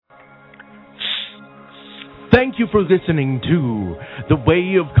Thank you for listening to The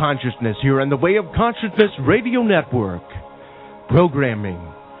Way of Consciousness here on the Way of Consciousness Radio Network. Programming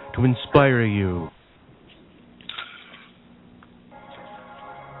to inspire you.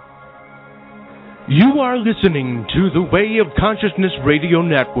 You are listening to the Way of Consciousness Radio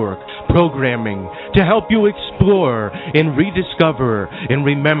Network, programming to help you explore and rediscover and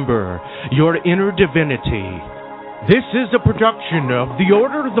remember your inner divinity. This is a production of the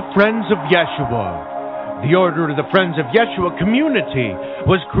Order of the Friends of Yeshua. The Order of the Friends of Yeshua community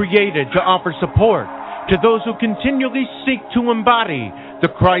was created to offer support to those who continually seek to embody the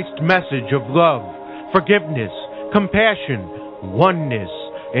Christ message of love, forgiveness, compassion, oneness,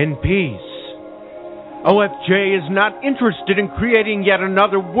 and peace. OFJ is not interested in creating yet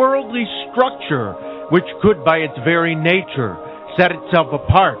another worldly structure which could, by its very nature, set itself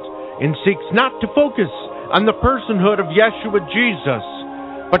apart and seeks not to focus on the personhood of Yeshua Jesus,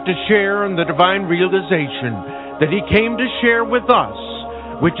 but to share in the divine realization that he came to share with us,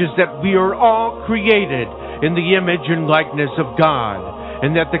 which is that we are all created in the image and likeness of God,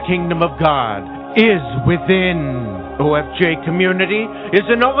 and that the kingdom of God is within. OFJ community is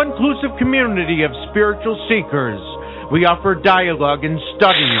an all-inclusive community of spiritual seekers. We offer dialogue and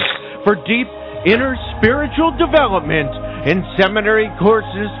studies for deep inner spiritual development and seminary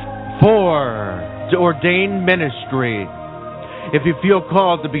courses for the ordained ministry. If you feel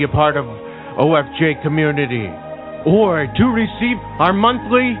called to be a part of OFJ community or to receive our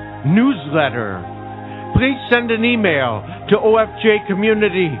monthly newsletter, please send an email to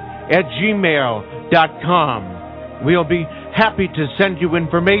ofjcommunity@gmail.com. We'll be happy to send you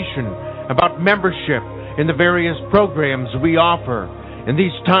information about membership in the various programs we offer. In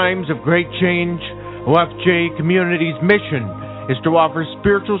these times of great change, OFJ Community's mission is to offer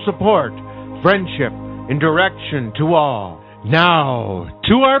spiritual support, friendship, and direction to all. Now,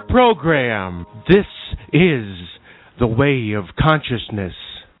 to our program. This is The Way of Consciousness.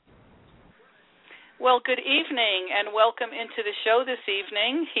 Well, good evening, and welcome into the show this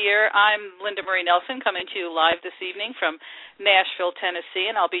evening. Here, I'm Linda Marie Nelson, coming to you live this evening from Nashville, Tennessee,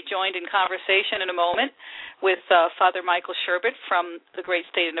 and I'll be joined in conversation in a moment with Father Michael Sherbet from the great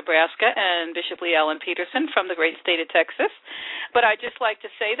state of Nebraska and Bishop Lee Allen Peterson from the great state of Texas. But I'd just like to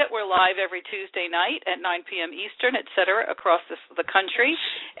say that we're live every Tuesday night at 9 p.m. Eastern, etc., across the country,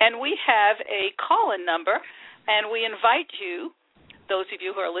 and we have a call-in number, and we invite you, those of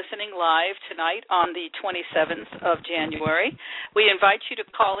you who are listening live tonight on the 27th of January, we invite you to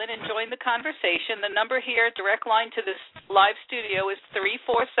call in and join the conversation. The number here, direct line to this live studio, is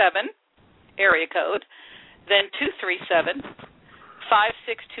 347, area code, then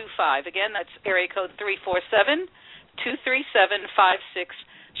 237-5625. Again, that's area code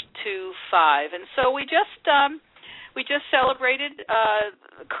 347-237-5625. And so we just celebrated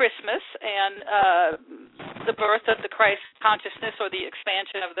Christmas and the birth of the Christ consciousness, or the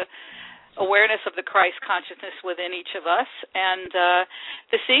expansion of the awareness of the Christ consciousness within each of us. And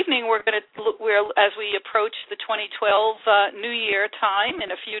this evening we're as we approach the 2012 New Year time in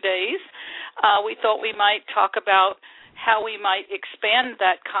a few days, we thought we might talk about how we might expand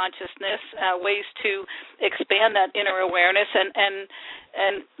that consciousness, ways to expand that inner awareness, and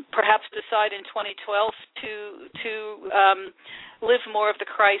perhaps decide in 2012 to live more of the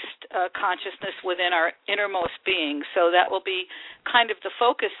Christ consciousness within our innermost being. So that will be kind of the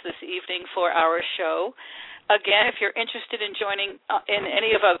focus this evening for our show. Again, if you're interested in joining in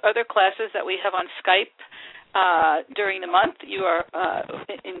any of our other classes that we have on Skype during the month, you are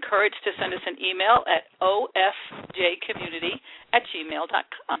encouraged to send us an email at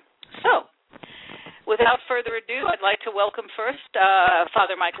ofjcommunity@gmail.com. So, without further ado, I'd like to welcome first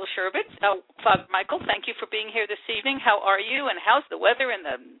Father Michael Sherbet. Father Michael, thank you for being here this evening. How are you, and how's the weather in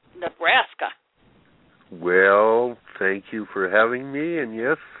Nebraska? Well, thank you for having me, and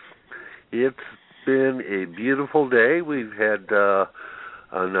yes, it's been a beautiful day. We've had a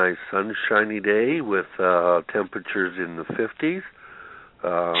nice sunshiny day with temperatures in the 50s.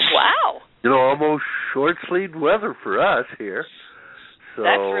 Wow. Almost short-sleeved weather for us here. So,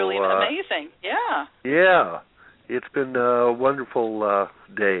 that's really amazing. Yeah. Yeah. It's been a wonderful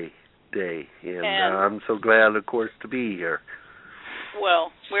day, and I'm so glad, of course, to be here.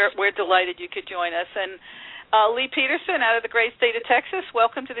 Well, we're delighted you could join us. And Lee Peterson out of the great state of Texas,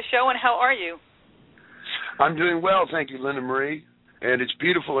 welcome to the show, and how are you? I'm doing well, thank you, Linda Marie. And it's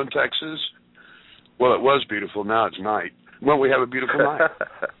beautiful in Texas. Well, it was beautiful. Now it's night. Well, we have a beautiful night.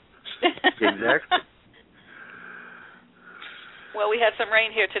 Exactly. Well, we had some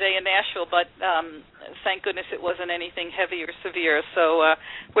rain here today in Nashville, but thank goodness it wasn't anything heavy or severe. So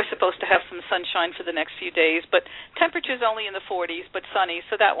we're supposed to have some sunshine for the next few days, but temperatures only in the 40s, but sunny,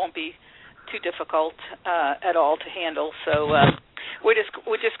 so that won't be too difficult at all to handle. So we're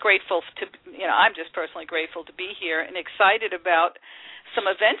just grateful to, I'm just personally grateful to be here and excited about some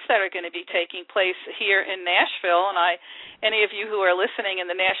events that are going to be taking place here in Nashville. And any of you who are listening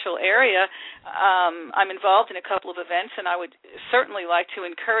in the Nashville area, I'm involved in a couple of events, and I would certainly like to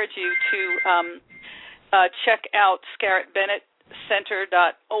encourage you to check out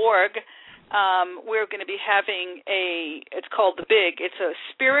ScarlettBennettCenter.org. We're going to be having it's called The Big. It's a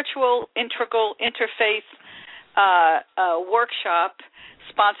spiritual integral interfaith workshop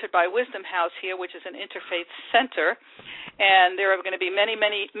sponsored by Wisdom House here, which is an interfaith center. And there are going to be many,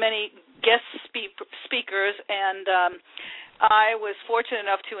 many, many guest speakers. And I was fortunate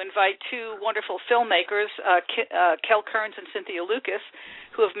enough to invite two wonderful filmmakers, Kel Kearns and Cynthia Lucas,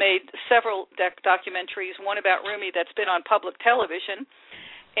 who have made several documentaries, one about Rumi that's been on public television.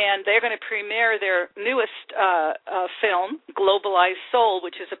 And they're going to premiere their newest film, Globalized Soul,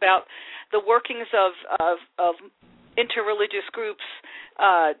 which is about the workings of interreligious groups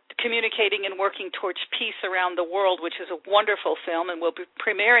communicating and working towards peace around the world, which is a wonderful film, and we'll be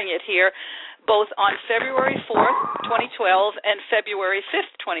premiering it here both on February 4th, 2012, and February 5th,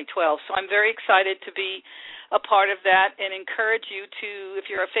 2012. So I'm very excited to be a part of that and encourage you to, if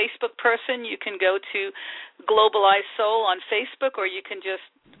you're a Facebook person, you can go to Globalized Soul on Facebook, or you can just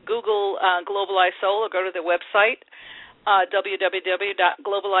Google Globalized Soul or go to their website,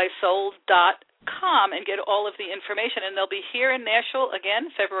 www.globalizedsoul.com, and get all of the information. And they'll be here in Nashville again,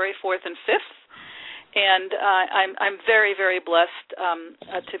 February 4th and 5th. And I'm very, very blessed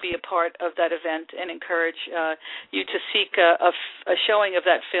to be a part of that event and encourage you to seek a showing of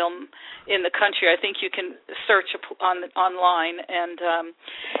that film in the country. I think you can search online. And,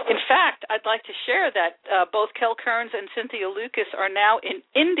 in fact, I'd like to share that both Kel Kearns and Cynthia Lucas are now in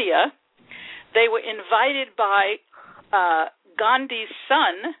India. They were invited by Gandhi's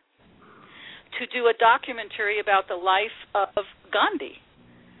son to do a documentary about the life of Gandhi.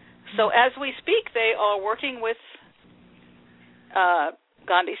 So as we speak, they are working with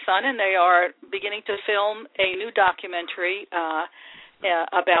Gandhi's son, and they are beginning to film a new documentary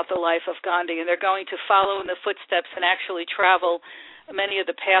about the life of Gandhi. And they're going to follow in the footsteps and actually travel many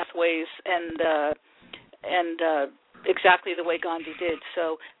of the pathways and exactly the way Gandhi did.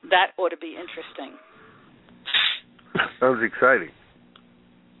 So that ought to be interesting. Sounds exciting.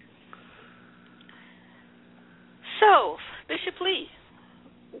 So, Bishop Lee,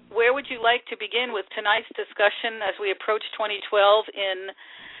 where would you like to begin with tonight's discussion as we approach 2012 in,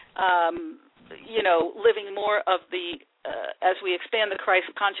 living more of the, as we expand the Christ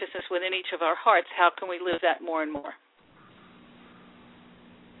consciousness within each of our hearts, how can we live that more and more?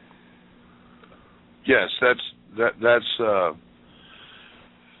 Yes, that's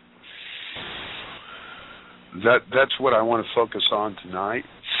what I want to focus on tonight.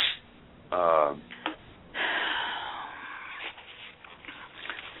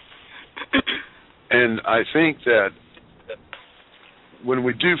 And I think that when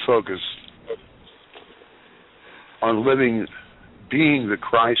we do focus on being the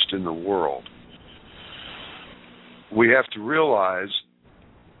Christ in the world, we have to realize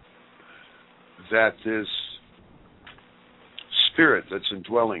that this spirit that's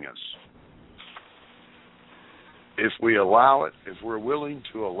indwelling us, if we allow it, if we're willing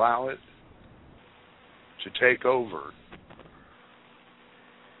to allow it to take over,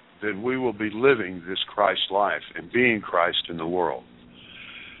 then we will be living this Christ life and being Christ in the world.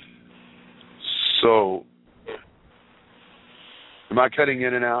 So, am I cutting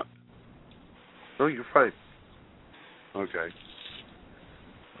in and out? No, you're fine. Okay.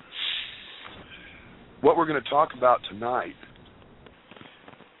 What we're going to talk about tonight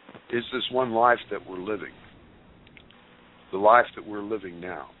is this one life that we're living, the life that we're living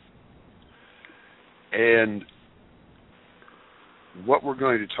now. And what we're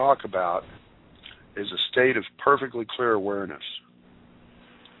going to talk about is a state of perfectly clear awareness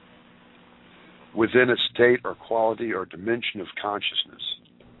within a state or quality or dimension of consciousness.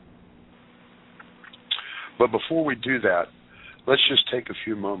 But before we do that, let's just take a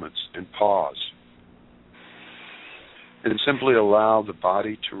few moments and pause and simply allow the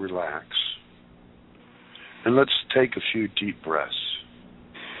body to relax. And let's take a few deep breaths.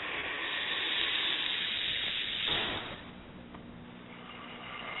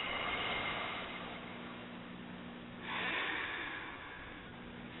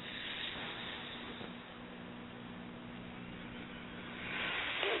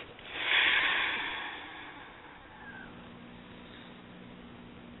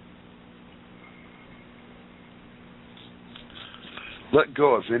 Let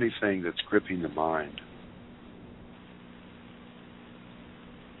go of anything that's gripping the mind.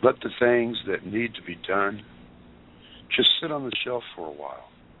 Let the things that need to be done just sit on the shelf for a while.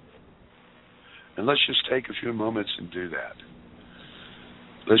 And let's just take a few moments and do that.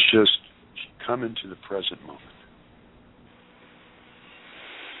 Let's just come into the present moment.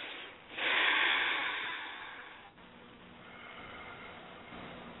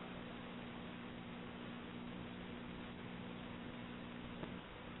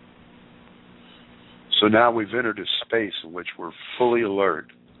 So now we've entered a space in which we're fully alert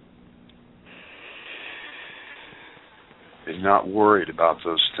and not worried about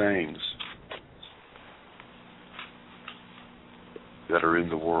those things that are in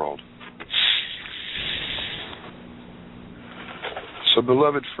the world. So,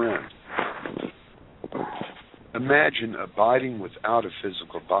 beloved friend, imagine abiding without a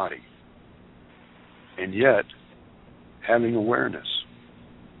physical body and yet having awareness.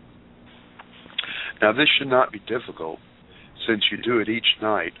 Now, this should not be difficult since you do it each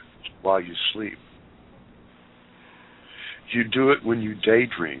night while you sleep. You do it when you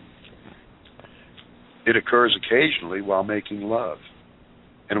daydream. It occurs occasionally while making love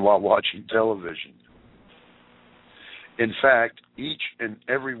and while watching television. In fact, each and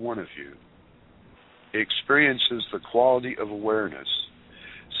every one of you experiences the quality of awareness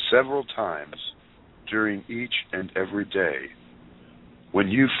several times during each and every day when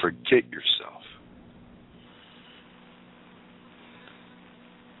you forget yourself.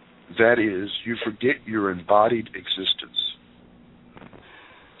 That is, you forget your embodied existence.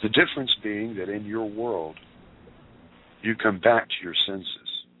 The difference being that in your world, you come back to your senses.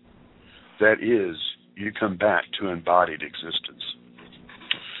 That is, you come back to embodied existence.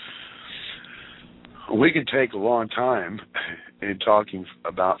 We can take a long time in talking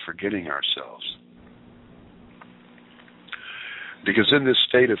about forgetting ourselves. Because in this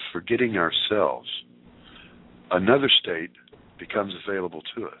state of forgetting ourselves, another state becomes available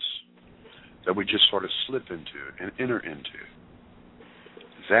to us that we just sort of slip into and enter into.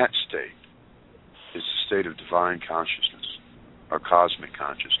 That state is the state of divine consciousness, or cosmic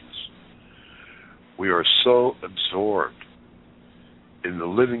consciousness. We are so absorbed in the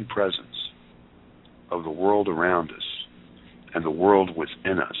living presence of the world around us and the world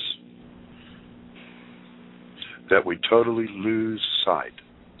within us that we totally lose sight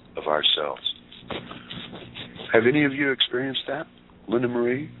of ourselves. Have any of you experienced that? Linda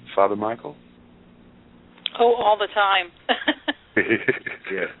Marie, Father Michael? Oh, all the time.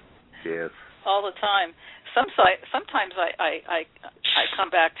 Yes. All the time. Sometimes I come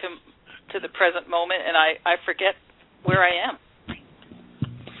back to the present moment and I forget where I am.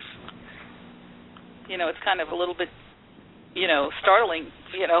 You know, it's kind of a little bit, startling,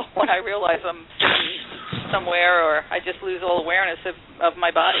 when I realize I'm sitting somewhere or I just lose all awareness of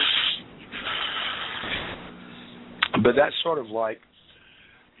my body. But that's sort of like,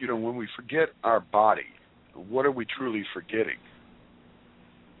 when we forget our body, what are we truly forgetting?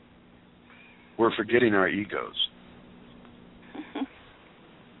 We're forgetting our egos. Mm-hmm.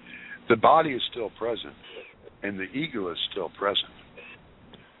 The body is still present, and the ego is still present.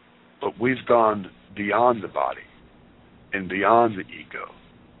 But we've gone beyond the body and beyond the ego.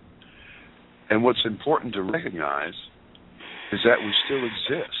 And what's important to recognize is that we still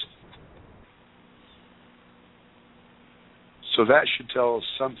exist. So that should tell us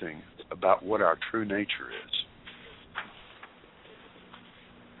something about what our true nature is.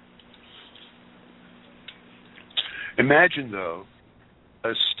 Imagine, though,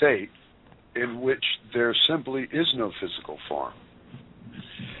 a state in which there simply is no physical form,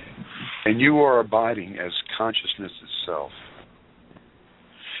 and you are abiding as consciousness itself.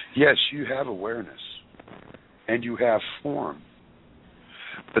 Yes, you have awareness, and you have form,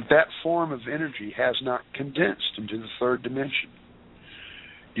 but that form of energy has not condensed into the third dimension.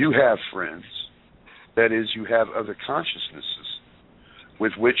 You have friends, that is, you have other consciousnesses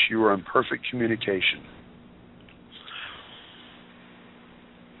with which you are in perfect communication.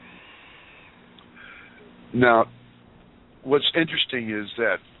 Now, what's interesting is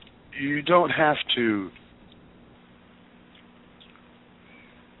that you don't have to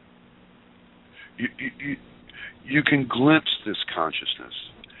you can glimpse this consciousness,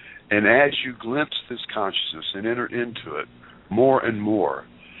 and as you glimpse this consciousness and enter into it more and more,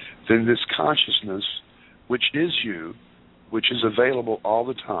 then this consciousness, which is you, which is available all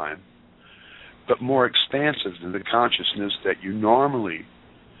the time, but more expansive than the consciousness that you normally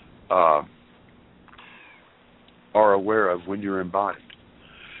are aware of when you're embodied.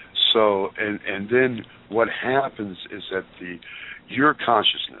 So, and then what happens is that your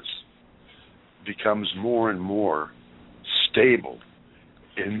consciousness becomes more and more stable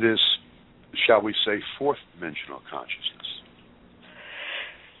in this, shall we say, fourth dimensional consciousness.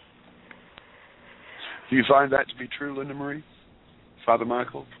 Do you find that to be true, Linda Marie? Father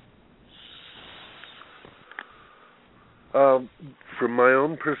Michael? From my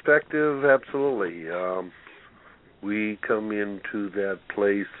own perspective, absolutely. We come into that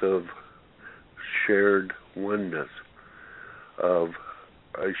place of shared oneness, of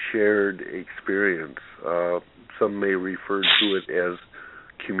a shared experience. Some may refer to it as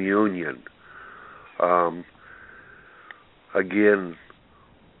communion. Again,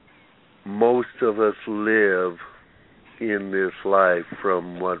 most of us live in this life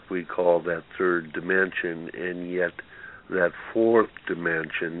from what we call that third dimension, and yet that fourth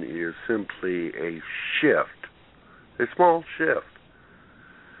dimension is simply a shift, a small shift,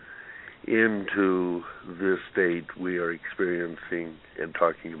 into this state we are experiencing and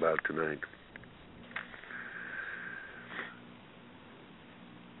talking about tonight.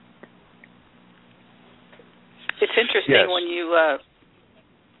 It's interesting when you...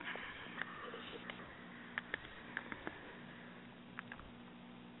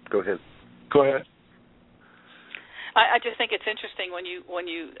 Go ahead. Go ahead. I just think it's interesting when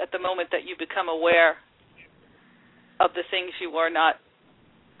you, at the moment that you become aware of the things you are not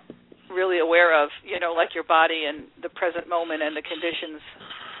really aware of, like your body and the present moment and the conditions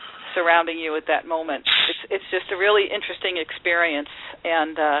surrounding you at that moment. It's just a really interesting experience,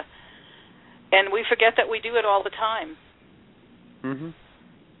 and we forget that we do it all the time. Mm-hmm.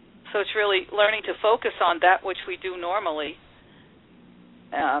 So it's really learning to focus on that which we do normally,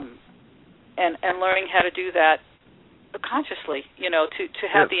 and learning how to do that consciously, to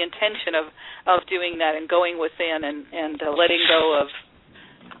have the intention of doing that and going within and letting go of,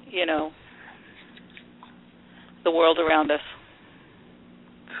 the world around us.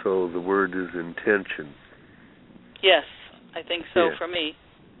 So the word is intention. Yes, I think so for me.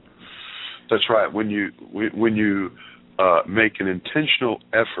 That's right. When you make an intentional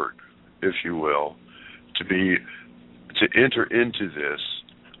effort, if you will, to enter into this,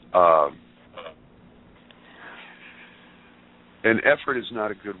 and effort is not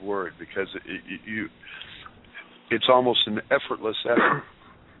a good word because it's almost an effortless effort.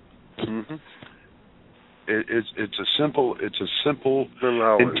 Mm-hmm. It's a simple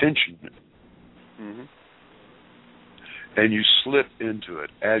intention, mm-hmm. and you slip into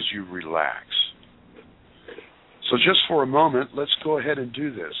it as you relax. So just for a moment, let's go ahead and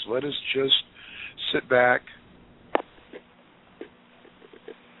do this. Let us just sit back,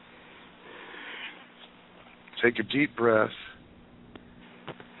 take a deep breath,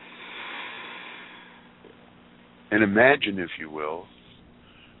 and imagine, if you will,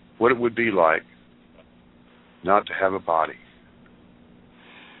 what it would be like not to have a body.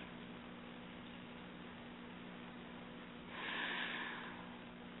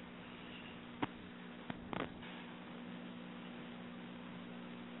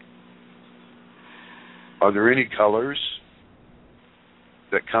 Are there any colors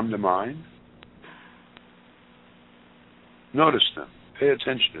that come to mind? Notice them. Pay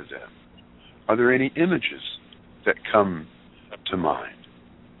attention to them. Are there any images that come to mind?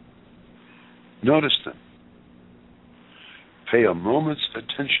 Notice them. Pay a moment's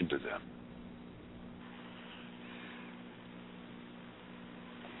attention to them.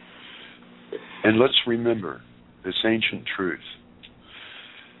 And let's remember this ancient truth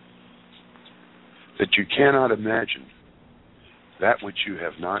that you cannot imagine that which you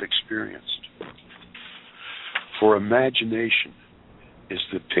have not experienced. For imagination is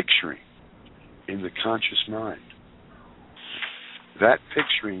the picturing in the conscious mind. That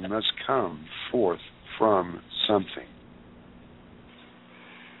picturing must come forth from something.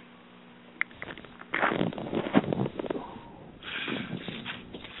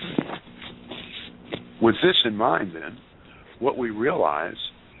 With this in mind, then, what we realize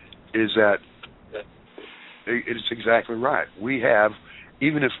is that it's exactly right. We have,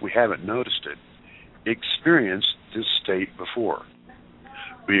 even if we haven't noticed it, experienced this state before.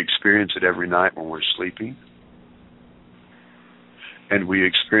 We experience it every night when we're sleeping, and we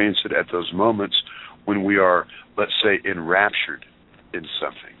experience it at those moments when we are, let's say, enraptured in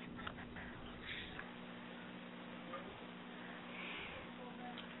something.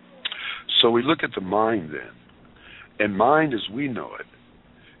 So we look at the mind then, and mind as we know it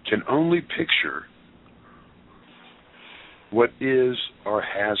can only picture what is or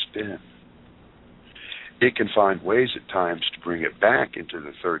has been. It can find ways at times to bring it back into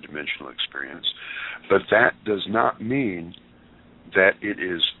the third dimensional experience, but that does not mean that it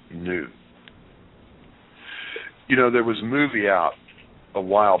is new. You know, there was a movie out a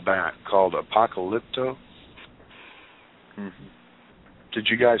while back called Apocalypto. Mm-hmm. Did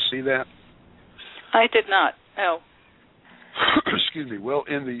you guys see that? I did not. No. Excuse me. Well,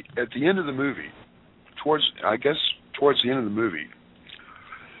 at the end of the movie, towards the end of the movie,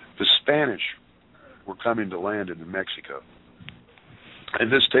 the Spanish were coming to land in New Mexico.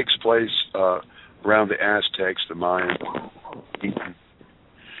 And this takes place around the Aztecs, the Mayans, Incan.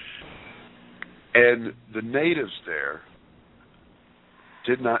 And the natives there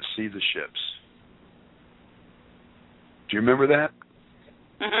did not see the ships. Do you remember that?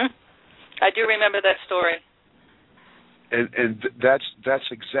 Mm-hmm. I do remember that story. And that's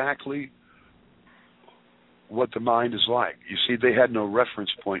exactly what the mind is like. You see, they had no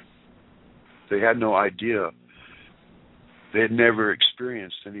reference point. They had no idea. They had never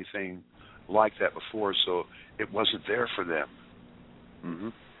experienced anything like that before, so it wasn't there for them. Mm-hmm.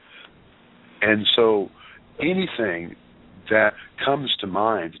 And so anything that comes to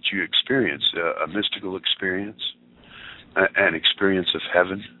mind that you experience, a mystical experience, an experience of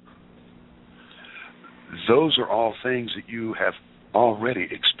heaven, those are all things that you have already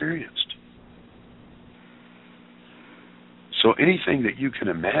experienced. So anything that you can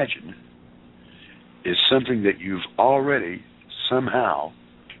imagine is something that you've already somehow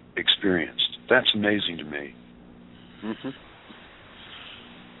experienced. That's amazing to me. Mm-hmm.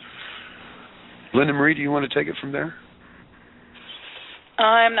 Linda Marie, do you want to take it from there?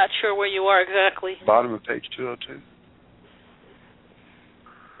 I'm not sure where you are exactly. Bottom of page 202.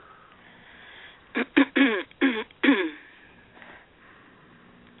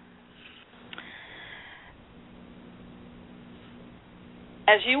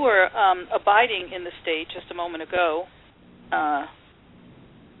 As you were abiding in the state just a moment ago,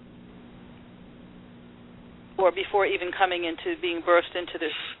 or before even coming into being birthed into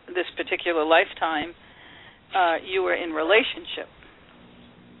this particular lifetime, you were in relationship.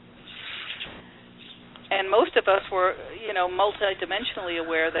 And most of us were, multidimensionally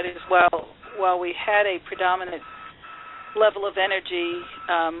aware. That is, while we had a predominant level of energy,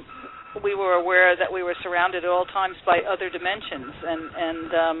 we were aware that we were surrounded at all times by other dimensions,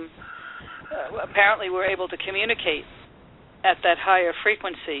 and apparently we were able to communicate at that higher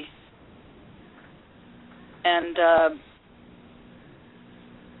frequency. And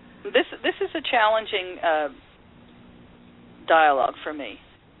this is a challenging dialogue for me.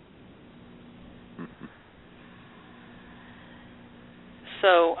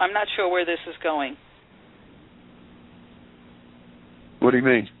 So I'm not sure where this is going. What do you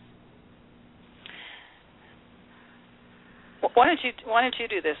mean? Why don't you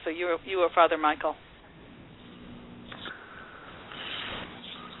do this? So you or Father Michael.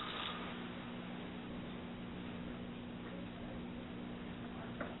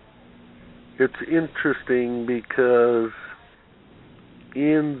 It's interesting because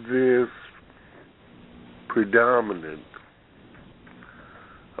in this predominant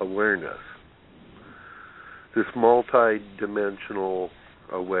awareness, this multidimensional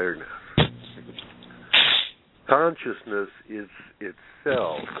awareness, consciousness is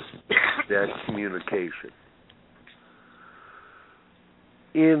itself that communication.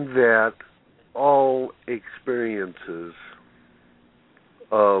 In that all experiences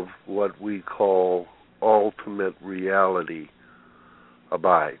of what we call ultimate reality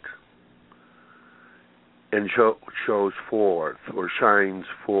abide and shows forth or shines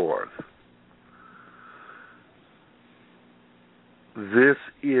forth. This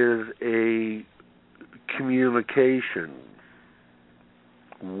is a communication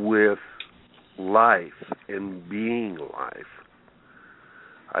with life and being life,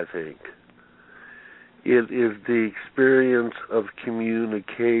 I think. It is the experience of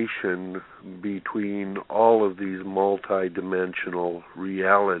communication between all of these multidimensional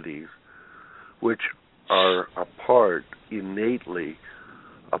realities, which are innately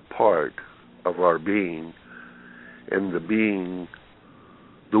a part of our being, and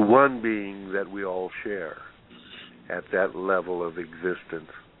the one being that we all share at that level of existence.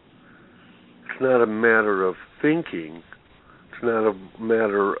 It's not a matter of thinking, it's not a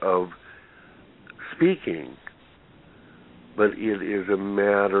matter of speaking, but it is a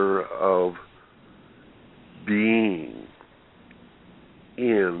matter of being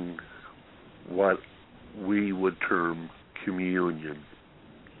in what we would term communion.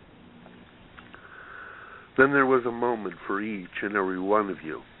 Then there was a moment for each and every one of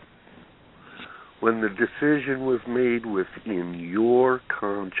you when the decision was made within your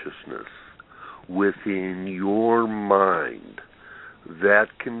consciousness, within your mind, that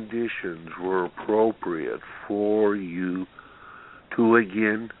conditions were appropriate for you to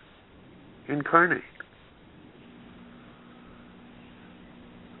again incarnate.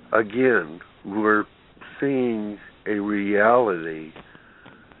 Again, we're seeing a reality,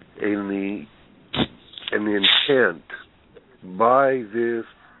 an intent by this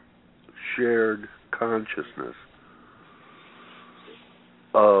shared consciousness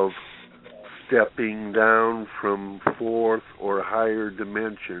of stepping down from fourth or higher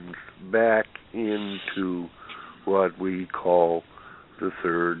dimensions back into what we call the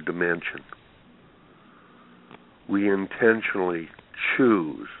third dimension. We intentionally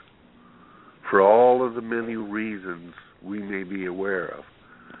choose, for all of the many reasons we may be aware of,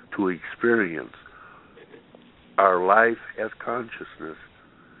 to experience our life as consciousness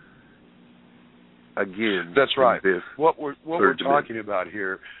again. That's right. This what we're talking about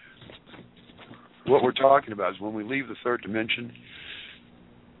here, what we're talking about is when we leave the third dimension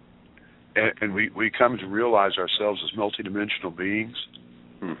and we come to realize ourselves as multidimensional beings,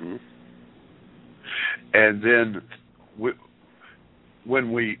 mm-hmm. and then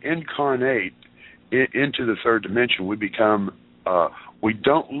when we incarnate into the third dimension, we become, we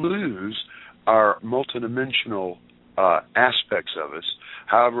don't lose our multidimensional aspects of us.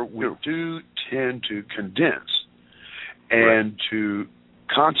 However, we do tend to condense and to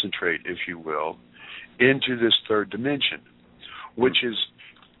concentrate, if you will, into this third dimension, which is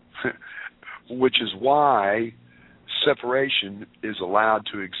why separation is allowed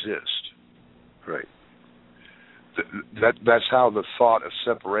to exist. Right. That's how the thought of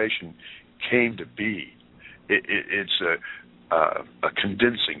separation came to be. It's a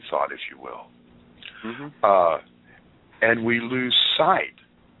condensing thought, if you will. Mm-hmm. And we lose sight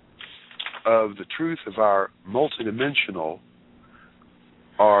of the truth of our multidimensional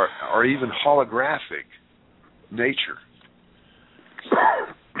or even holographic nature.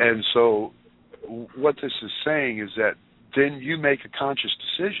 And so what this is saying is that then you make a conscious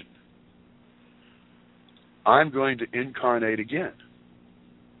decision. I'm going to incarnate again.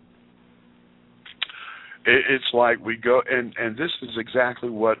 It's like we go, and this is exactly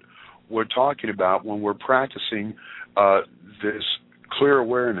what we're talking about when we're practicing this clear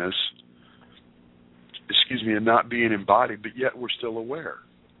awareness, and not being embodied, but yet we're still aware.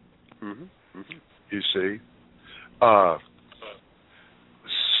 Mm-hmm. Mm-hmm. You see?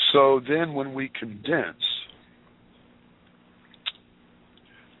 So then when we condense,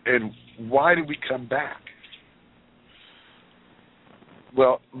 and why do we come back?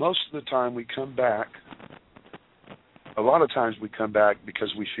 Well, most of the time we come back, a lot of times we come back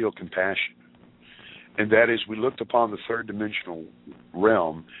because we feel compassion. And that is, we looked upon the third dimensional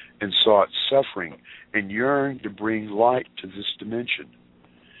realm and saw it suffering and yearned to bring light to this dimension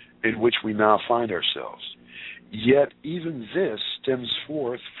in which we now find ourselves. Yet even this stems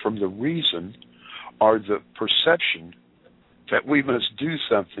forth from the reason or the perception that we must do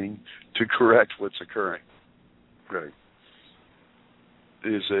something to correct what's occurring. Right.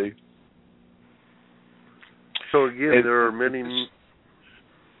 You see? So again, there are many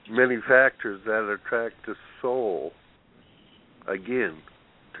factors that attract the soul, again,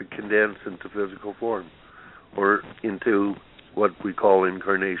 to condense into physical form, or into what we call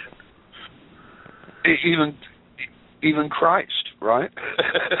incarnation. Even Christ, right?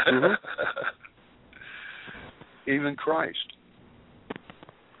 Mm-hmm. Even Christ.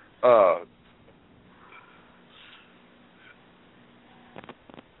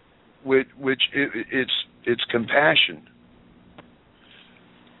 It's compassion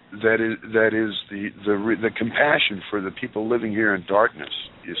that is the compassion for the people living here in darkness,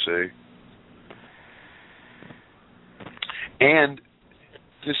 you see. And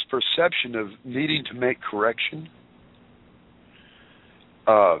this perception of needing to make correction,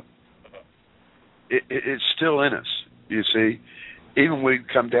 it's still in us, you see. Even when we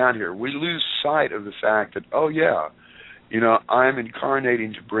come down here, we lose sight of the fact that, oh yeah, I'm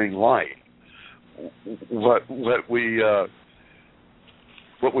incarnating to bring light. What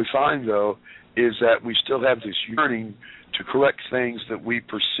we find, though, is that we still have this yearning to correct things that we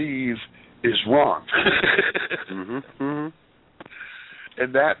perceive is wrong. Mm-hmm. Mm-hmm.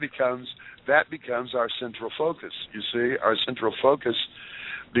 And that becomes our central focus. You see, our central focus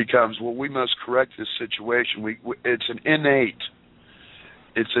becomes, well, we must correct this situation. It's an innate.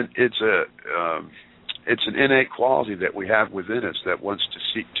 It's an innate quality that we have within us that wants to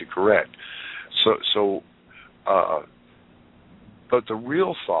seek to correct. But the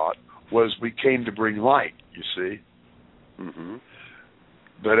real thought was we came to bring light, you see. Mm-hmm.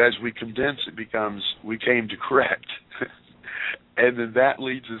 But as we condense, it becomes we came to correct. And then that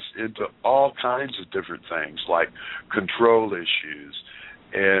leads us into all kinds of different things like control issues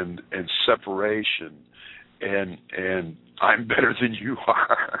and separation and I'm better than you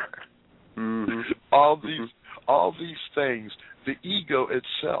are. Mm-hmm. All these things. The ego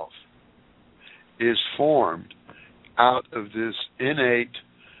itself is formed out of this innate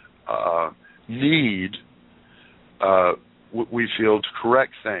need we feel to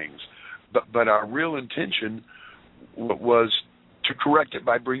correct things. but our real intention was to correct it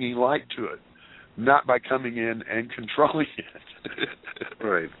by bringing light to it, not by coming in and controlling it.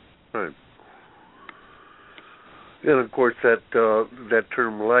 Right. And of course, that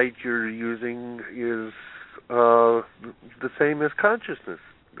term "light" you're using is the same as consciousness.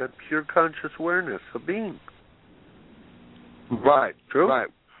 That pure conscious awareness of being. Right. True. Right.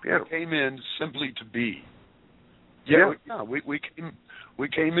 Yeah. We came in simply to be. We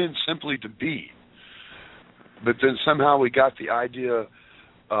came in simply to be. But then somehow we got the idea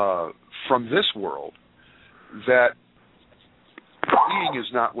from this world that being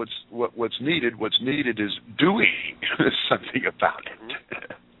is not what's needed. What's needed is doing something about it.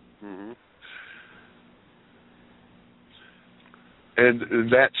 Mm-hmm. And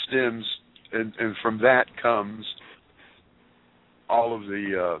that stems, and from that comes all of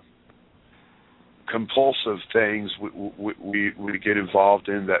the compulsive things we get involved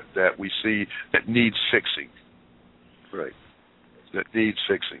in that we see that needs fixing. Right. That needs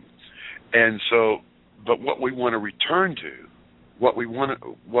fixing. And so, but what we want to return to, what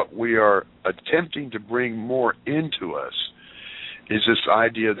we are attempting to bring more into us, is this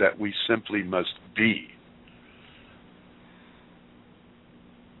idea that we simply must be.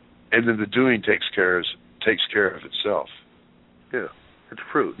 And then the doing takes care of itself. Yeah, it's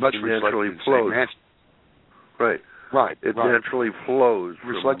fruit. Much it naturally flows. Right. It naturally flows.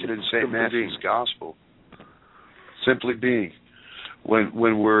 Reflected in St. Matthew's Gospel. Simply being. When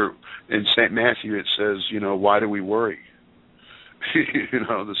we're in St. Matthew, it says, why do we worry?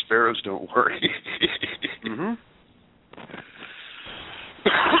 The sparrows don't worry. Mm-hmm.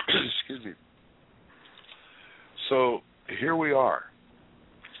 Excuse me. So here we are.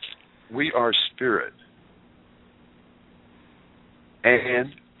 We are spirit,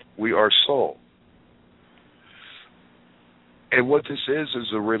 and we are soul. And what this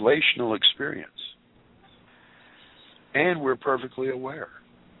is a relational experience. And we're perfectly aware.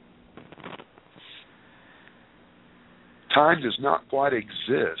 Time does not quite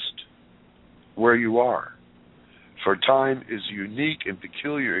exist where you are, for time is a unique and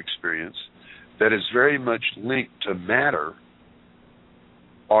peculiar experience that is very much linked to matter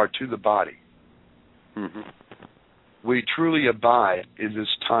or to the body. Mm-hmm. We truly abide in this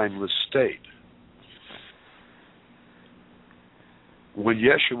timeless state. When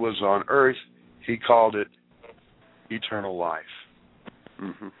Yeshua was on earth, he called it eternal life.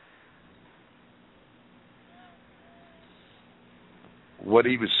 Mm-hmm. What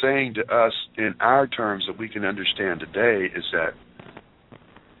he was saying to us in our terms that we can understand today is that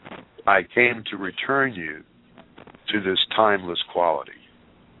I came to return you to this timeless quality,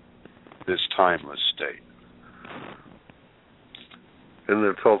 this timeless state. And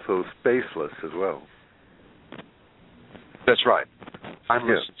it's also spaceless as well. That's right.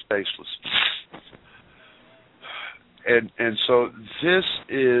 Timeless and spaceless. And so this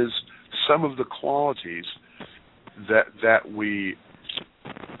is some of the qualities that we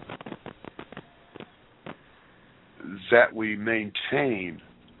maintain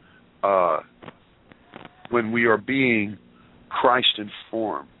when we are being Christ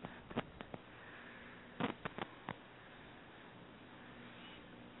informed.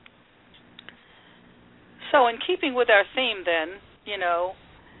 So in keeping with our theme then,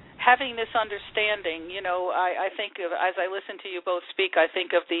 having this understanding, I think of, as I listen to you both speak, I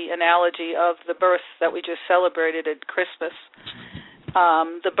think of the analogy of the birth that we just celebrated at Christmas,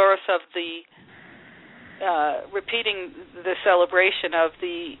 the birth of the, repeating the celebration of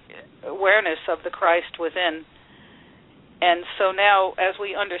the awareness of the Christ within. And so now, as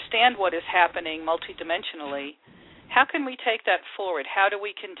we understand what is happening multidimensionally, how can we take that forward? How do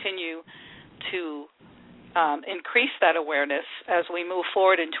we continue to increase that awareness as we move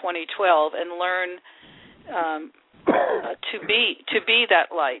forward in 2012 and learn to be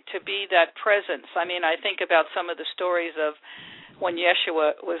that light, to be that presence? I mean, I think about some of the stories of when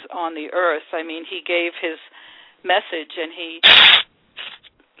Yeshua was on the earth. I mean, he gave his message and he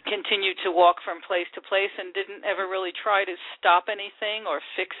continued to walk from place to place and didn't ever really try to stop anything or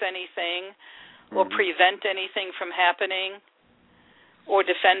fix anything or prevent anything from happening or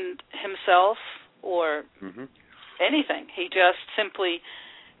defend himself or anything. He just simply,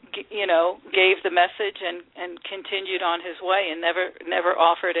 gave the message and continued on his way and never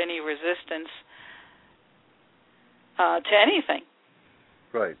offered any resistance to anything.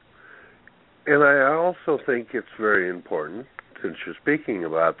 Right. And I also think it's very important, since you're speaking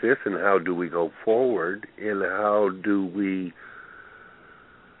about this, and how do we go forward, and how do we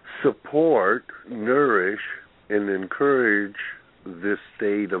support, nourish, and encourage this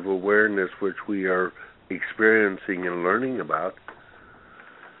state of awareness which we are experiencing and learning about.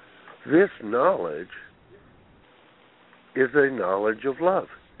 This knowledge is a knowledge of love.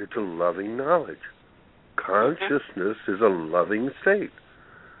 It's a loving knowledge. Consciousness is a loving state.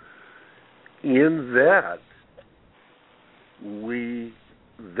 In that,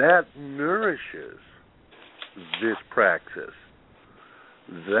 that nourishes this praxis.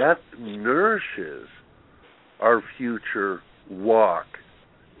 That nourishes our future walk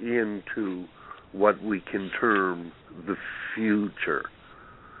into what we can term the future.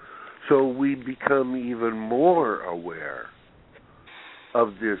 So we become even more aware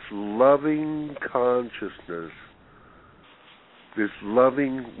of this loving consciousness, this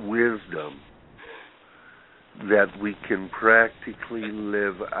loving wisdom that we can practically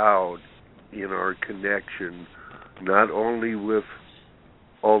live out in our connection not only with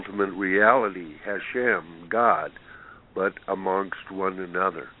ultimate reality, Hashem, God, but amongst one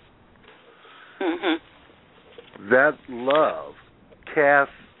another. Mm-hmm. That love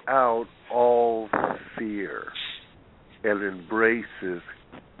casts out all fear and embraces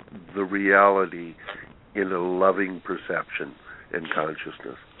the reality in a loving perception and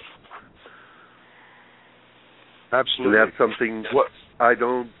consciousness. Absolutely. So that's something I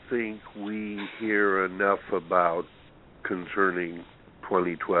don't think we hear enough about concerning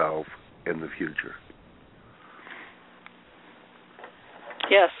 2012 and the future.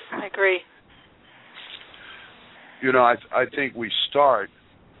 Yes, I agree. You know, I think we start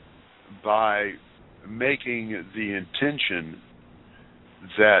by making the intention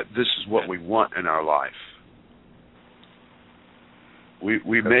that this is what we want in our life.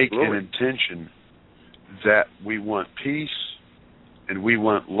 We make an intention that we want peace and we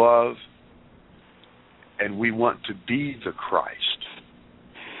want love and we want to be the Christ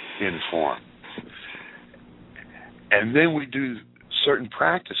in form. And then we do certain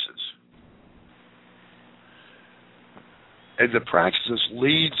practices. And the practices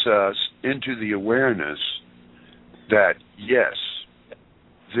leads us into the awareness that, yes,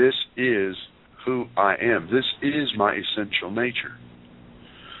 this is who I am. This is my essential nature.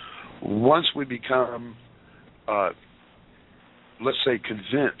 Once we become, let's say,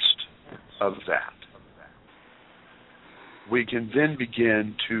 convinced of that, we can then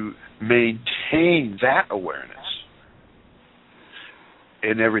begin to maintain that awareness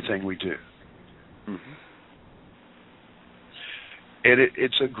in everything we do. Mm-hmm. And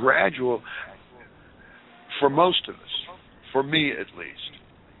it's a gradual, for most of us, for me at least,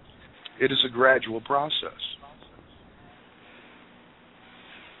 it is a gradual process.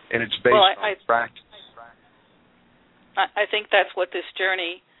 And it's based on practice. I think that's what this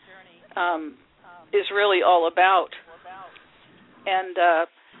journey is really all about. And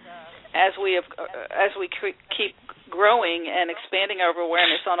as we keep growing and expanding our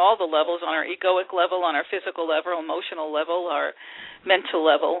awareness on all the levels, on our egoic level, on our physical level, emotional level, our mental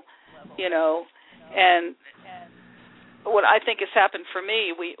level, and what I think has happened for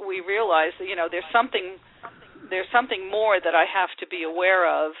me, we realize that, there's something more that I have to be aware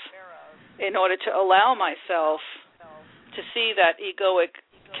of in order to allow myself to see that egoic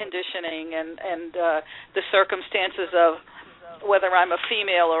conditioning and the circumstances of whether I'm a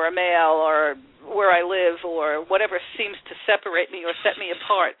female or a male or where I live or whatever seems to separate me or set me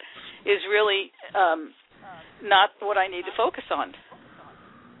apart is really not what I need to focus on.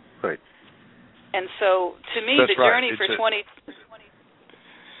 Right. And so, to me, That's the journey right. for 20...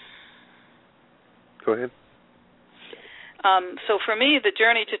 Go ahead. So for me, the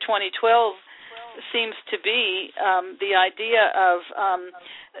journey to 2012 seems to be the idea of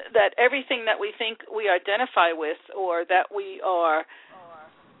that everything that we think we identify with or that we are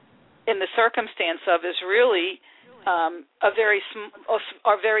in the circumstance of is really are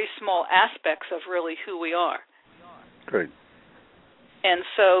very small aspects of really who we are. Great. And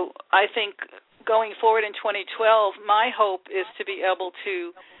so I think going forward in 2012, my hope is to be able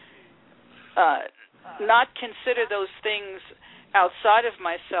to not consider those things outside of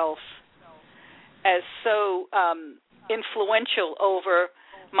myself as so influential over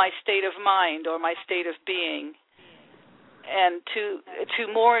my state of mind or my state of being, and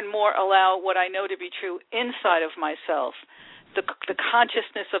to more and more allow what I know to be true inside of myself, the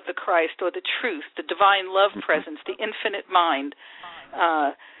consciousness of the Christ or the truth, the divine love presence, the infinite mind,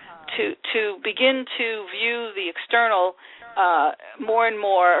 to begin to view the external more and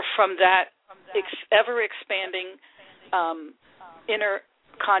more from that ever-expanding inner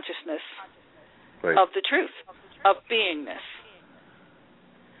consciousness of the truth, of beingness.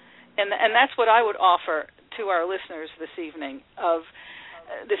 And that's what I would offer to our listeners this evening, of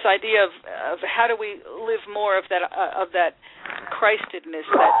this idea of how do we live more of that Christedness,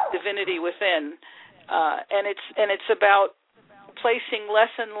 that divinity within, and it's about placing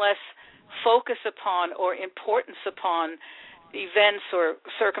less and less focus upon or importance upon events or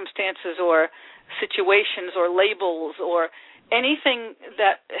circumstances or situations or labels or anything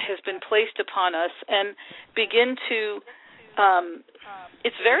that has been placed upon us, and begin to,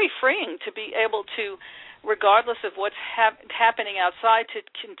 it's very freeing to be able to, regardless of what's happening outside, to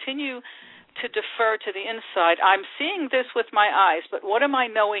continue to defer to the inside. I'm seeing this with my eyes, but what am I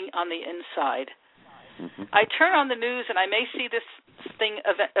knowing on the inside? Mm-hmm. I turn on the news and I may see this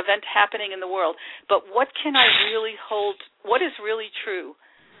event happening in the world, but what can I really hold? What is really true?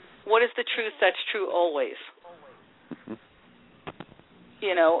 What is the truth that's true always? Mm-hmm.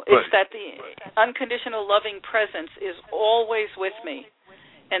 You know, it's that the unconditional loving presence is always with me,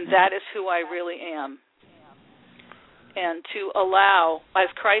 and that is who I really am. And to allow, as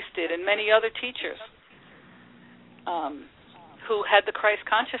Christ did, and many other teachers who had the Christ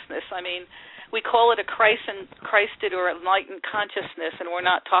consciousness. I mean, we call it a Christed or enlightened consciousness, and we're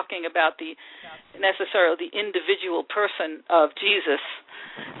not talking about necessarily the individual person of Jesus,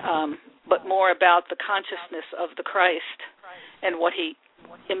 but more about the consciousness of the Christ and what he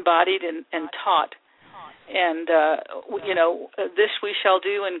embodied and taught. And, this we shall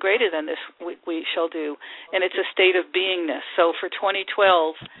do, and greater than this we shall do. And it's a state of beingness. So for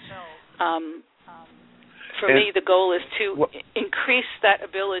 2012, for me, the goal is to increase that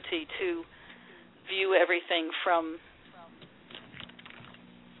ability to view everything from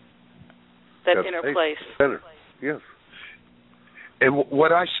that inner place. Center. Yes. And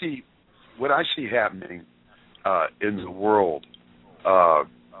what I see happening in the world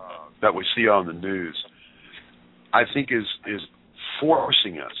that we see on the news, I think is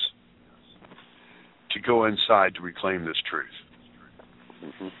forcing us to go inside to reclaim this truth.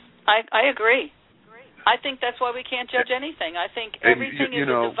 Mm-hmm. I agree. I think that's why we can't judge anything. I think everything is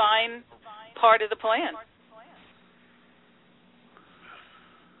a divine part of the plan.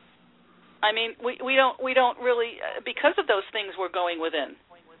 I mean, we don't really, because of those things we're going within.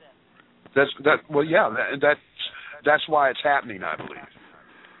 That's why it's happening, I believe.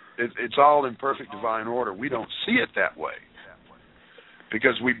 It's all in perfect divine order. We don't see it that way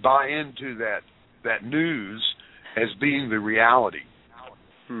because we buy into that news as being the reality,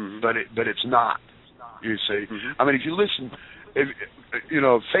 but it's not. You see, I mean, if you listen,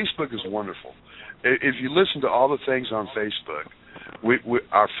 Facebook is wonderful. If you listen to all the things on Facebook,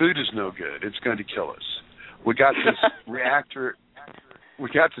 our food is no good. It's going to kill us. We got this reactor. We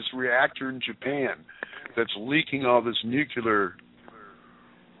got this reactor in Japan that's leaking all this nuclear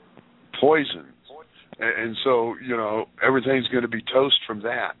poison, and so everything's going to be toast from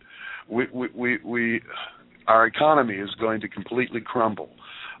that. Our economy is going to completely crumble,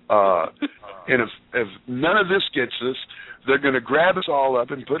 and if none of this gets us, they're going to grab us all up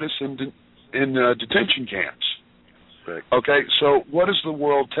and put us in detention camps. Right. Okay, so what is the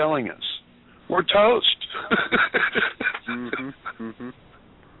world telling us? We're toast.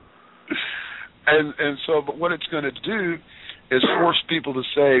 And so, but what it's going to do is force people to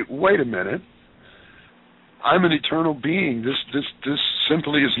say, wait a minute, I'm an eternal being. This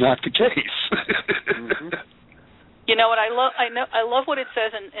simply is not the case. You know what I love what it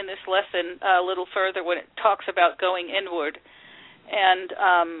says in this lesson a little further when it talks about going inward and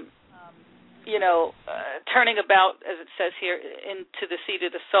turning about, as it says here, into the seat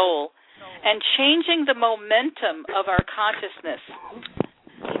of the soul and changing the momentum of our consciousness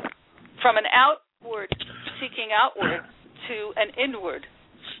from an outward, seeking outward, to an inward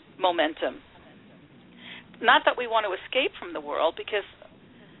momentum. Not that we want to escape from the world, because,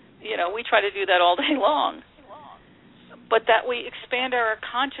 we try to do that all day long, but that we expand our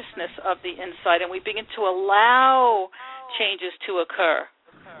consciousness of the inside and we begin to allow changes to occur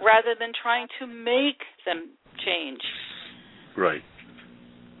rather than trying to make them change. Right.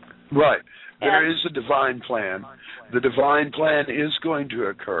 Right. There is a divine plan. The divine plan is going to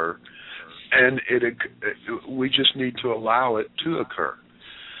occur, and we just need to allow it to occur.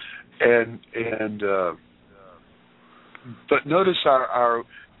 But notice our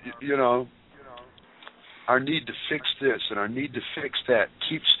need to fix this and our need to fix that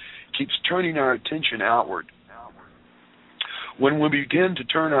keeps turning our attention outward. When we begin to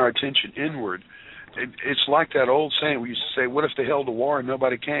turn our attention inward, it's like that old saying we used to say, what if they held a war and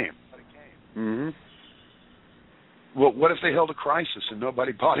nobody came? Mm-hmm. Well, what if they held a crisis and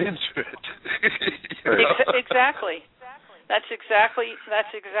nobody bought into it? Exactly. That's exactly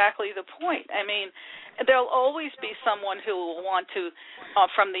the point. I mean, there'll always be someone who will want to,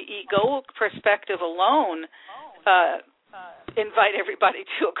 from the egoic perspective alone, invite everybody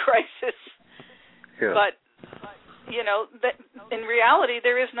to a crisis. Yeah. But, that in reality,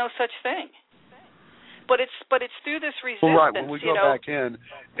 there is no such thing. it's through this resistance. Well, right. When we go back in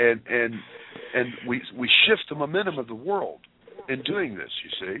and we shift the momentum of the world in doing this, you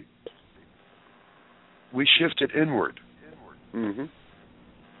see, we shift it inward. Mm-hmm.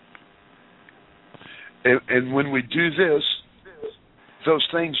 And when we do this, those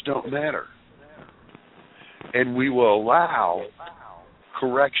things don't matter, and we will allow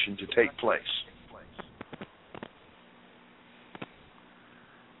correction to take place.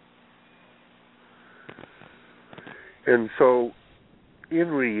 And so, in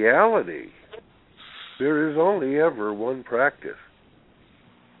reality, there is only ever one practice,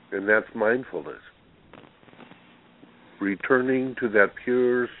 and that's mindfulness. Returning to that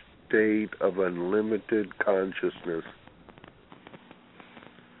pure state of unlimited consciousness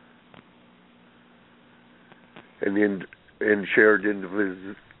and shared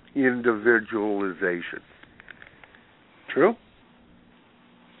individualization. True?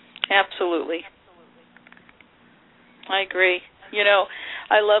 Absolutely. I agree. You know,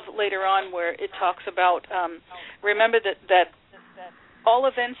 I love later on where it talks about, remember that all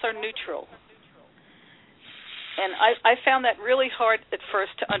events are neutral. And I found that really hard at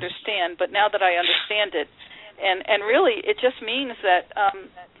first to understand, but now that I understand it, and really it just means that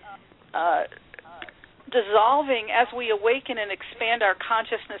dissolving as we awaken and expand our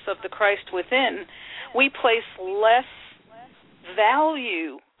consciousness of the Christ within, we place less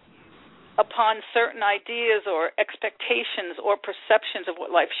value upon certain ideas or expectations or perceptions of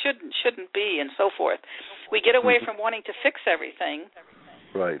what life shouldn't be and so forth. We get away from wanting to fix everything.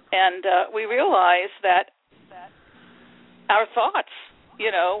 Right. And we realize that our thoughts,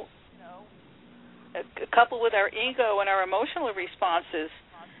 you know, coupled with our ego and our emotional responses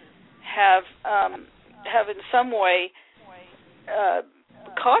have in some way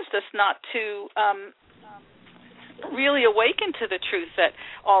caused us not to really awaken to the truth that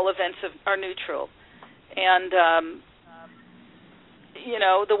all events are neutral. And, you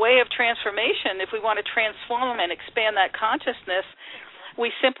know, the way of transformation, if we want to transform and expand that consciousness,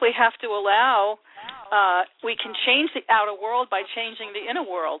 we simply have to allow, we can change the outer world by changing the inner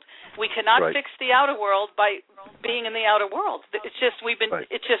world. We cannot fix the outer world by being in the outer world. It's just,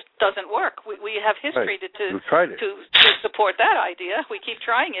 it just doesn't work. We have history to support that idea. We keep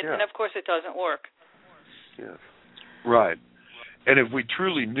trying it, and of course it doesn't work. Yes. Right. And if we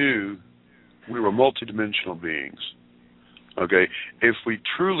truly knew we were multidimensional beings, okay, if we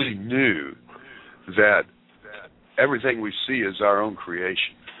truly knew that everything we see is our own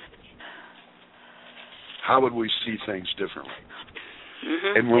creation, how would we see things differently?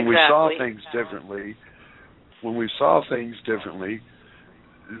 Mm-hmm, and when we saw things differently,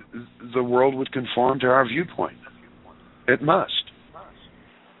 the world would conform to our viewpoint. It must.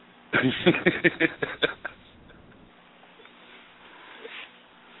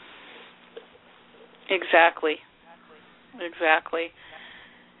 Exactly.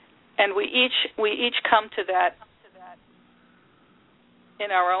 And we each come to that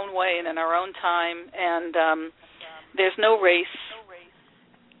in our own way and in our own time, and there's no race.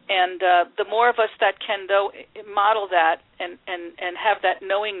 And the more of us that can model that and have that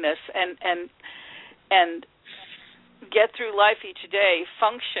knowingness and get through life each day,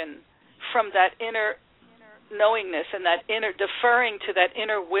 function from that inner knowingness and that inner deferring to that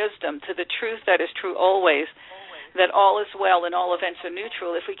inner wisdom, to the truth that is true always, that all is well and all events are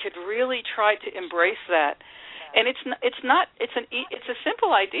neutral. If we could really try to embrace that, and it's a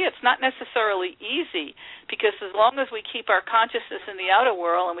simple idea. It's not necessarily easy, because as long as we keep our consciousness in the outer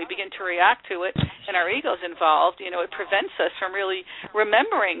world and we begin to react to it, and our ego's involved, you know, it prevents us from really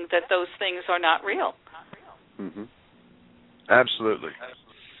remembering that those things are not real. Mm-hmm. Absolutely.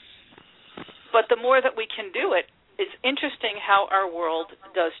 But the more that we can do it, it's interesting how our world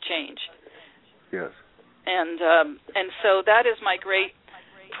does change. Yes. And so that is my great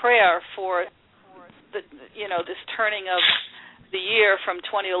prayer for this turning of the year from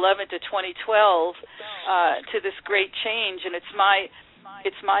 2011 to 2012 to this great change. And it's my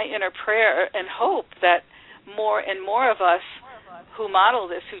inner prayer and hope that more and more of us who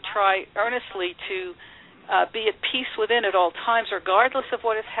model this, who try earnestly to be at peace within at all times, regardless of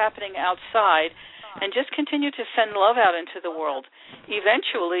what is happening outside, and just continue to send love out into the world.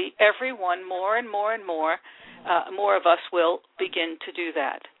 Eventually, everyone, more and more and more of us will begin to do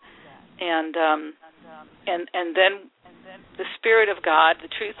that. And then the Spirit of God, the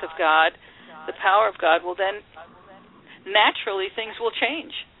truth of God, the power of God will then, naturally, things will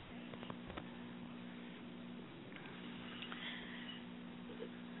change.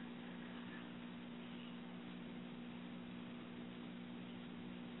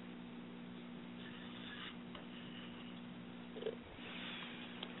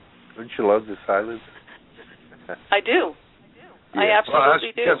 Don't you love the silence? I do. Yeah. I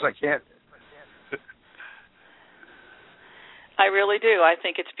absolutely do. Because I can't. I really do. I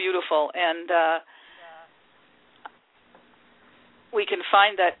think it's beautiful, and we can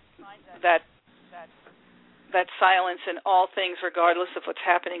find that silence in all things, regardless of what's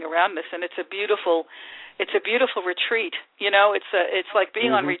happening around us. And it's a beautiful retreat. You know, it's like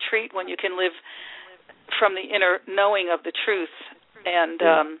being on retreat when you can live from the inner knowing of the truth, and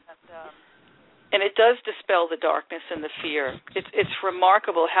it does dispel the darkness and the fear. It's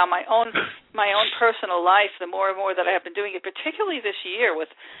remarkable how my own personal life, the more and more that I have been doing it, particularly this year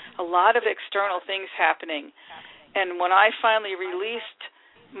with a lot of external things happening, and when I finally released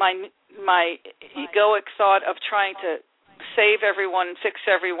my egoic thought of trying to save everyone, fix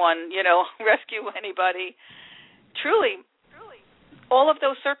everyone, you know, rescue anybody, truly, all of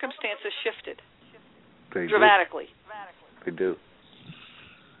those circumstances shifted dramatically. They do.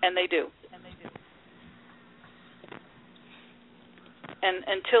 And they do. And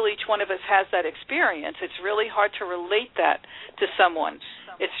until each one of us has that experience, it's really hard to relate that to someone.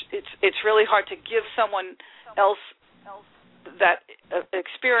 It's really hard to give someone else that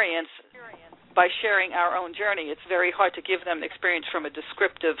experience by sharing our own journey. It's very hard to give them an experience from a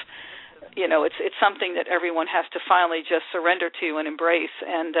descriptive, you know, it's something that everyone has to finally just surrender to and embrace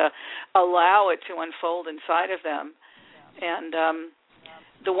and allow it to unfold inside of them. And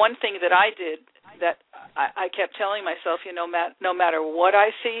the one thing that I did that I kept telling myself, you know, no matter what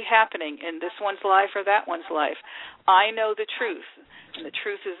I see happening in this one's life or that one's life, I know the truth. And the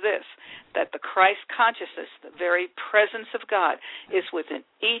truth is this, that the Christ consciousness, the very presence of God, is within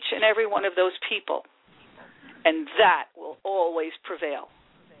each and every one of those people. And that will always prevail.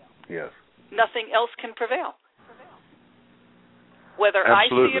 Yes. Nothing else can prevail. Whether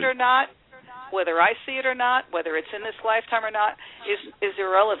Absolutely. I see it or not, whether it's in this lifetime or not, is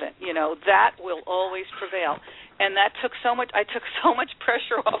irrelevant. You know, that will always prevail. And I took so much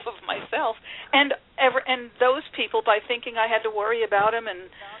pressure off of myself and those people by thinking I had to worry about them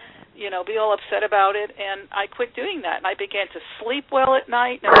and, you know, be all upset about it. And I quit doing that. And I began to sleep well at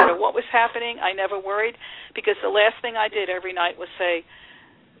night, no matter what was happening. I never worried, because the last thing I did every night was say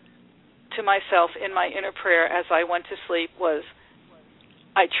to myself in my inner prayer as I went to sleep was,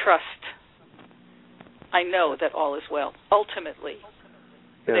 I trust. I know that all is well. Ultimately,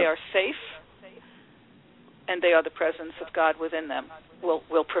 they are safe, and they are the presence of God within them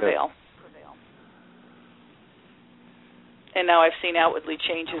will prevail. And now I've seen outwardly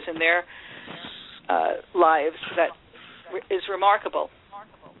changes in their lives that is remarkable.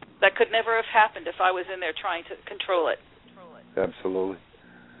 That could never have happened if I was in there trying to control it. Absolutely.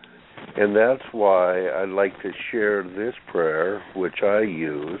 And that's why I'd like to share this prayer, which I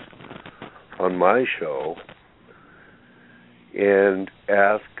use on my show, and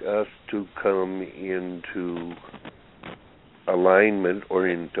ask us to come into alignment or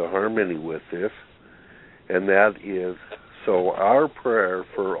into harmony with this, and that is, so our prayer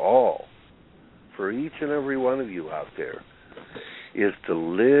for each and every one of you out there, is to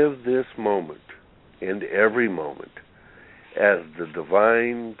live this moment and every moment as the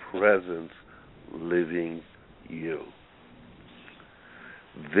divine presence living you.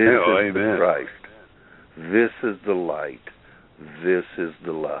 This is the Christ. This is the light. This is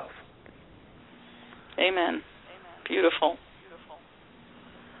the love. Amen. Beautiful.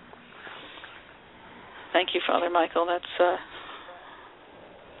 Thank you, Father Michael.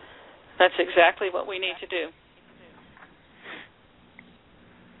 That's exactly what we need to do.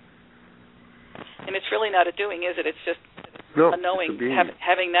 And it's really not a doing, is it? It's just a knowing,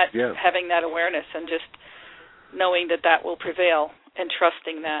 having that awareness, and just knowing that will prevail, and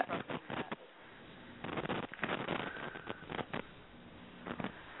trusting that.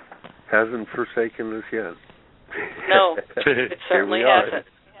 Hasn't forsaken us yet. No, it certainly hasn't.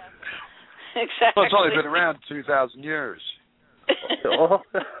 Exactly. Well, it's only been around 2,000 years.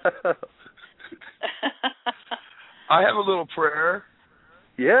 I have a little prayer.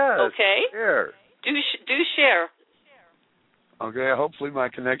 Yes. Okay. Share. Do share. Okay, hopefully my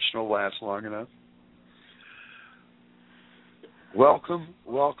connection will last long enough. Welcome,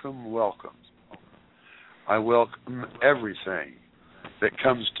 welcome, welcome. I welcome everything that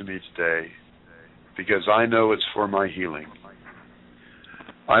comes to me today because I know it's for my healing.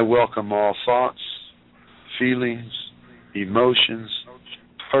 I welcome all thoughts, feelings, emotions,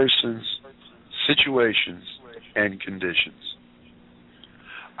 persons, situations, and conditions.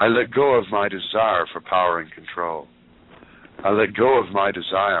 I let go of my desire for power and control. I let go of my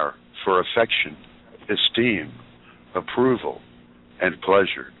desire for affection, esteem, approval, and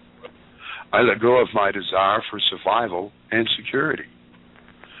pleasure. I let go of my desire for survival and security.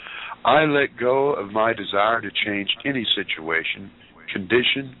 I let go of my desire to change any situation,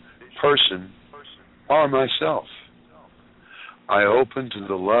 condition, person, or myself. I open to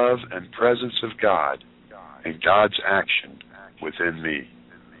the love and presence of God and God's action within me.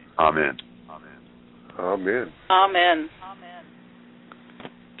 Amen. Amen. Amen.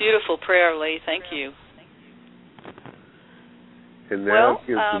 Beautiful prayer, Lee. Thank you. And that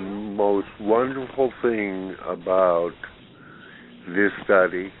is the most wonderful thing about this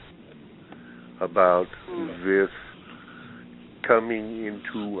study, about this coming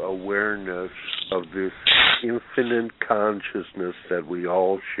into awareness of this infinite consciousness that we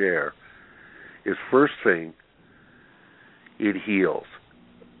all share, is first thing, it heals.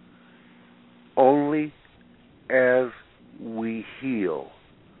 Only as we heal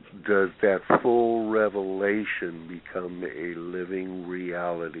does that full revelation become a living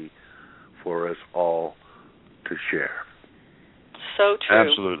reality for us all to share. So true.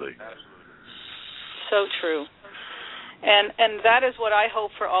 Absolutely. So true. And that is what I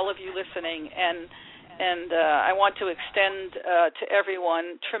hope for all of you listening. And I want to extend to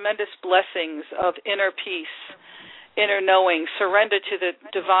everyone tremendous blessings of inner peace, inner knowing, surrender to the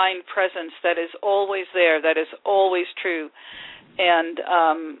divine presence that is always there, that is always true, and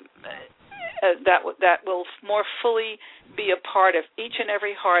that will more fully be a part of each and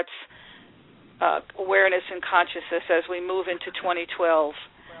every heart's awareness and consciousness as we move into 2012.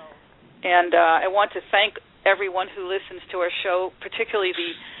 And I want to thank everyone who listens to our show, particularly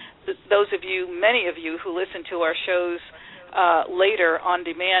those of you, many of you who listen to our shows later on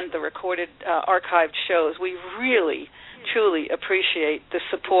demand, the recorded archived shows. We really, truly appreciate the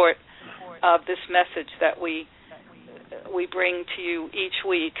support of this message that we bring to you each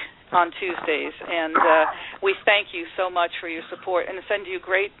week on Tuesdays. And we thank you so much for your support and send you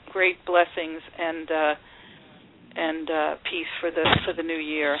great, great blessings and peace for the new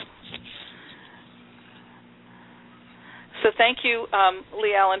year. So thank you,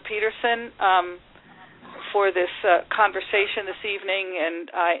 Lee Allen Peterson, for this conversation this evening,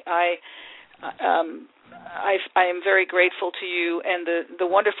 and I am very grateful to you and the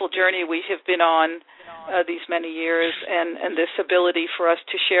wonderful journey we have been on these many years, and this ability for us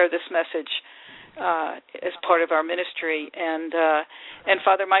to share this message as part of our ministry. And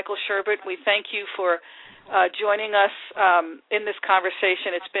Father Michael Sherbert, we thank you for joining us in this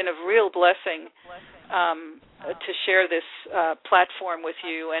conversation. It's been a real blessing to share this platform with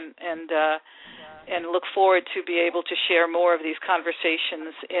you, and look forward to be able to share more of these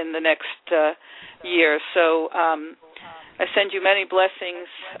conversations in the next year. So I send you many blessings,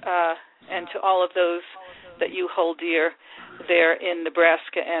 and to all of those that you hold dear there in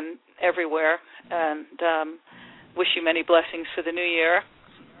Nebraska and everywhere, and wish you many blessings for the new year.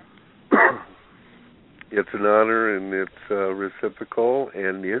 It's an honor, and it's reciprocal.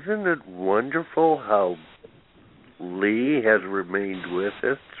 And isn't it wonderful how Lee has remained with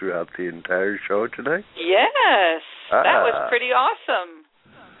us throughout the entire show tonight? Yes, that was pretty awesome.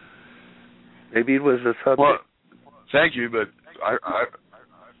 Maybe it was a subject. Well, thank you, but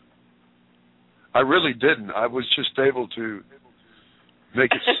I really didn't. I was just able to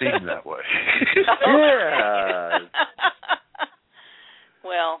make it seem that way. Yeah.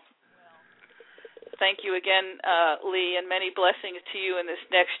 Well, thank you again, Lee, and many blessings to you in this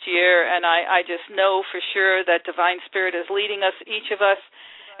next year. And I just know for sure that Divine Spirit is leading us, each of us,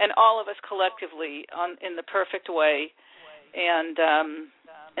 and all of us collectively, in the perfect way. And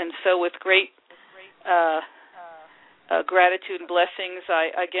so with great gratitude and blessings,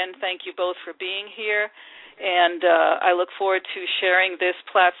 I again thank you both for being here. And I look forward to sharing this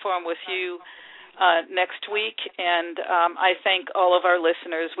platform with you next week. And I thank all of our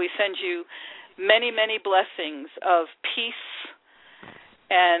listeners. We send you many, many blessings of peace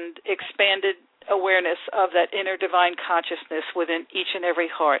and expanded awareness of that inner divine consciousness within each and every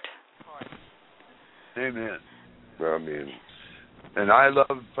heart. Amen. Amen. And I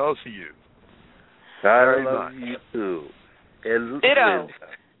love both of you. I love you too. And ditto.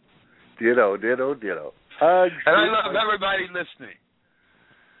 Ditto, ditto, ditto. Hugs. And I love everybody listening.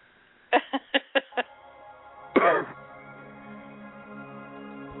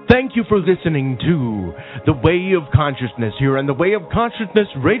 Thank you for listening to The Way of Consciousness here on the Way of Consciousness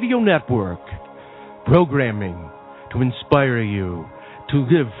Radio Network. Programming to inspire you to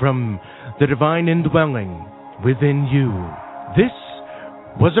live from the divine indwelling within you. This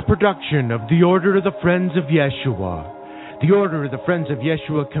was a production of the Order of the Friends of Yeshua. The Order of the Friends of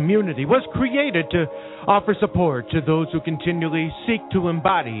Yeshua community was created to offer support to those who continually seek to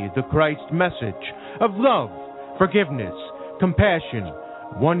embody the Christ message of love, forgiveness, compassion,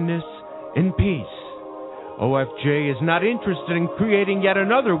 oneness, and peace. OFJ is not interested in creating yet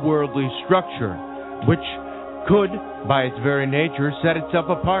another worldly structure, which could, by its very nature, set itself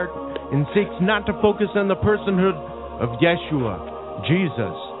apart, and seeks not to focus on the personhood of Yeshua,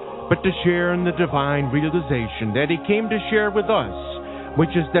 Jesus, but to share in the divine realization that he came to share with us,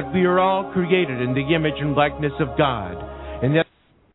 which is that we are all created in the image and likeness of God,